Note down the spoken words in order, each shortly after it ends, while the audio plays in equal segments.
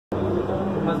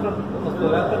Maestro, ¿nos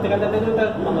podrá platicar la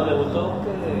anécdota cuando debutó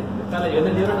que leyó en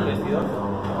el libro en el vestidor?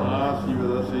 Ah, sí,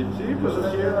 ¿verdad? Sí, sí, pues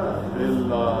así era.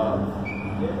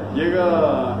 Llega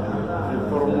el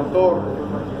promotor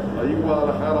ahí en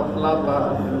Guadalajara,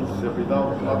 Plata, él se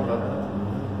apellidaba Plata,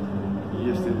 y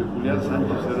Julián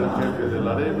Sánchez era el jefe de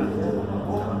la arena.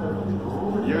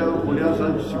 Llega don Julián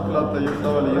Sánchez y Plata, yo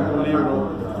estaba leyendo un libro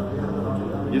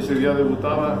y ese día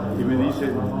debutaba y me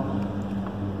dice: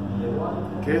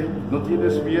 ¿qué? ¿No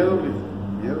tienes miedo? Le dije: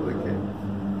 ¿miedo de qué?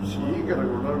 Sí, que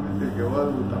regularmente que va a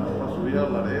debutar, va a subir a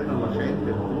la arena, la gente,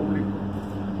 el público.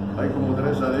 Hay como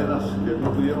 3 arenas que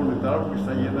no pudieron entrar porque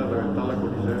está llena de reventar la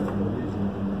coliseo.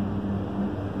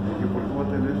 Dije: ¿por qué va a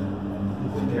tener?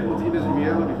 Si que no tienes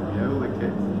miedo. Le dije: ¿miedo de qué?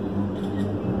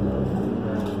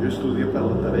 Yo estudié para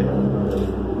la tarea.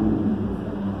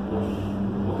 Los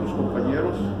otros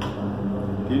compañeros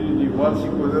tienen igual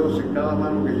 5 dedos en cada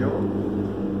mano que yo.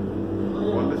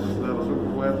 ¿Cuál es la razón que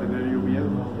voy a tener yo miedo?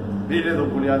 Mire,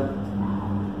 don Julián,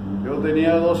 yo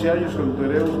tenía 12 años cuando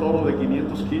tuve un toro de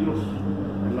 500 kilos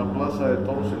en la plaza de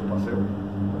toros El Paseo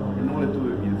y no le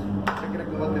tuve miedo. ¿Usted cree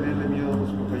que va a tenerle miedo a los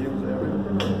compañeros de arriba?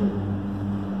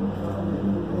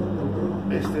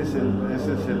 Ese es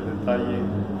el detalle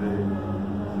de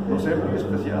no ser muy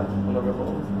especial, a lo mejor.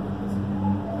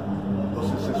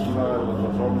 Entonces es una de las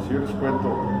razones. Yo les cuento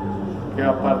que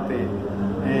aparte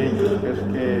es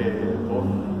que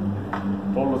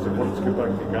todos los deportes que he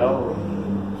practicado,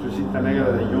 soy cinta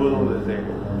negra de judo desde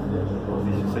los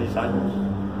 16 años.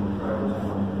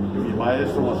 Y mi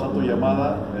maestro Masato Yamada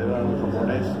era un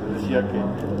japonés, me decía que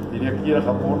tenía que ir a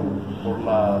Japón por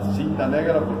la cinta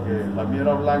negra porque la mía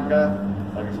era blanca,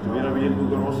 la que estuviera bien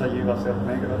pudorosa y iba a ser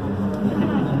negra.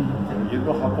 Pero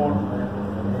yendo a Japón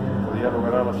podía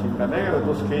lograr la cinta negra.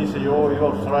 Entonces, ¿qué hice yo? Iba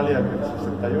a Australia en el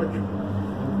 68.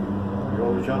 Yo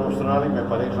a luchar a Australia y me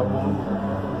paré en Japón.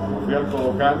 Fui al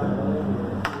Kodokan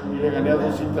y le gané a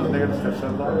 2 cintas negras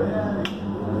tercer doble.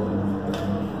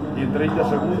 Y en 30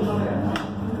 segundos.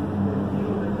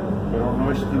 Pero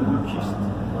no es ningún chiste.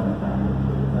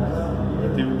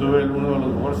 Yo tuve uno de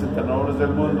los mejores entrenadores del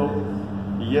mundo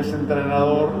y ese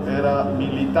entrenador era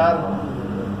militar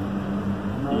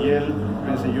y él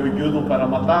me enseñó judo para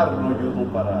matar, no judo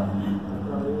para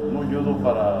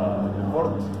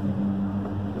deporte.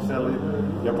 O sea,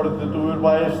 y aparte tuve un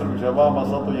maestro que se llamaba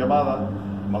Masato Yamada,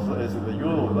 ese de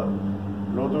judo, ¿verdad?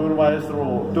 Luego tuve un maestro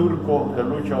turco de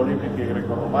lucha olímpica y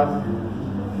grecorromana.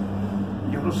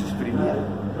 Y yo los exprimía.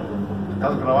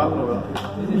 Estás grabando, ¿verdad?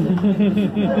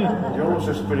 Yo los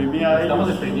exprimía a ellos. Estamos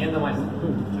exprimiendo, maestro.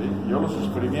 Sí, yo los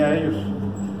exprimía a ellos.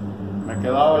 Me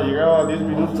quedaba, llegaba 10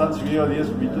 minutos antes y iba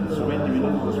 10 minutos o 20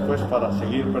 minutos después para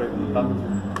seguir preguntando.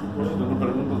 Pues si tú no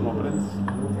preguntas, no aprendes.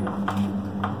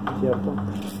 Cierto.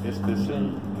 Este es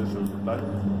el detalle.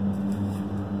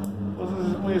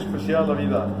 Entonces es muy especial la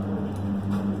vida.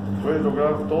 Puedes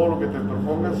lograr todo lo que te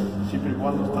propongas siempre y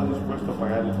cuando estás dispuesto a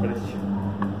pagar el precio.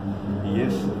 Y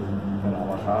es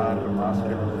trabajar más que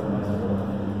los demás.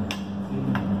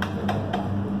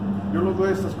 Yo los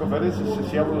doy estas conferencias,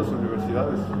 si hablo de las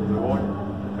universidades donde voy,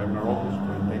 tecnológicos,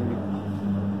 politécnicos.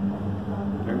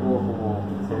 Tengo como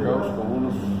colgados como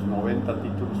unos 90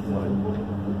 títulos por ahí.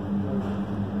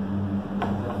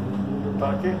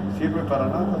 ¿Para qué? Sirve para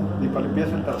nada, ni para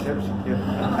limpiarse el trasero siquiera.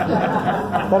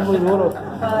 Están muy duros.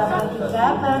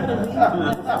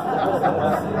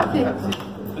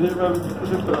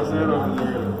 Es el trasero.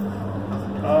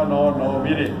 Ah, no,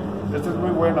 mire, esta es muy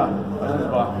buena. Ahí les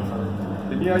va.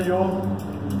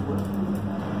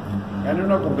 Gané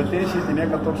una competencia y tenía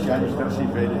 14 años, tercia y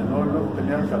feria, no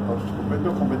tenía 14, competí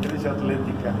en competencia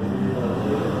atlética.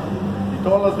 Y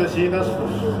todas las vecinas,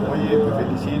 pues, oye, te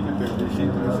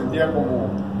felicito, me sentía como,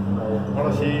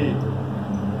 ahora sí,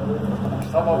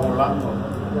 estaba volando.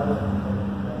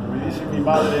 Me dice mi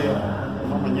madre,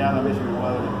 una mañana me dice mi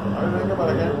madre: a ver, venga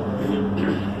para acá,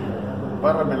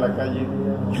 bárrame la calle.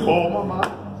 Yo, mamá,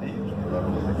 sí, usted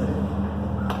bárrame la calle.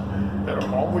 Pero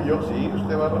 ¿cómo yo? Sí,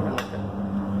 usted bárrame la calle.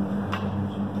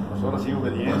 Pues ahora sí,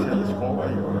 obediencia, la escoba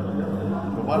y ahora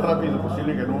lo más rápido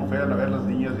posible que no fueran a ver las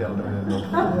niñas de alrededor.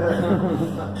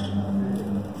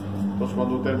 Entonces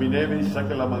cuando terminé me dice: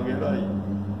 saque la manguera y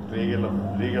riegue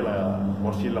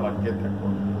por si la banqueta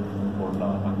con la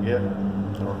manguera.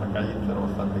 Pero la calle era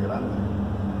bastante grande.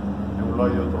 De un lado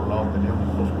y de otro lado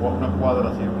teníamos una cuadra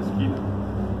así en una esquina.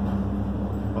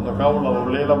 Cuando acabo la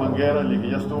doblé la manguera y le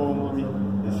dije: ya estuvo muy bien.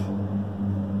 Dice: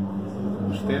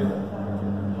 usted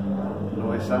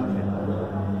no es ángel,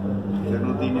 usted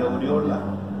no tiene aureola,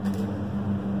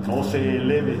 no se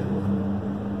eleve.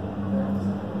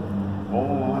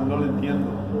 Oh, no lo entiendo.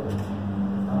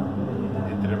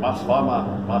 Entre más fama,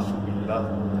 más humildad.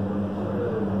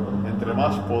 entre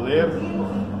más poder,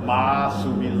 más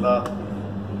humildad.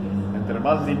 Entre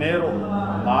más dinero,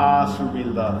 más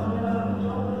humildad.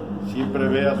 Siempre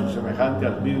ve a su semejante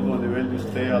al mismo nivel de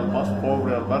usted, al más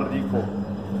pobre, al más rico,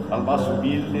 al más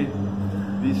humilde,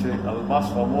 dice, al más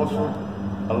famoso,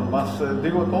 al más,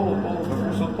 digo todo, me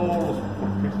puso todos los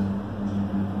porqués.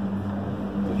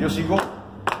 Pues yo sigo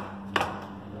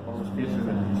con los pies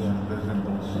desde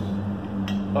entonces.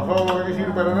 La fama no quiere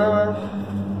decir para nada.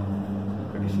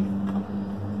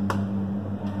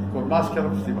 Con máscara,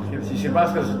 pues te imaginas. Si sin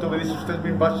máscara, si tú me dices, usted es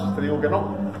mil máscaras, te digo que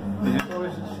no. Dice, tú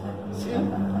dices, sí,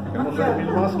 que no soy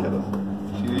mil máscaras.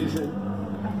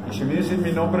 Y si me dicen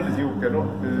mi nombre, les digo que no,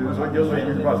 yo soy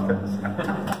mil máscaras.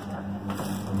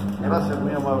 Gracias,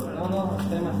 muy amable. No,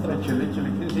 usted, maestro.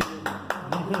 Échale, ¿quién sigue?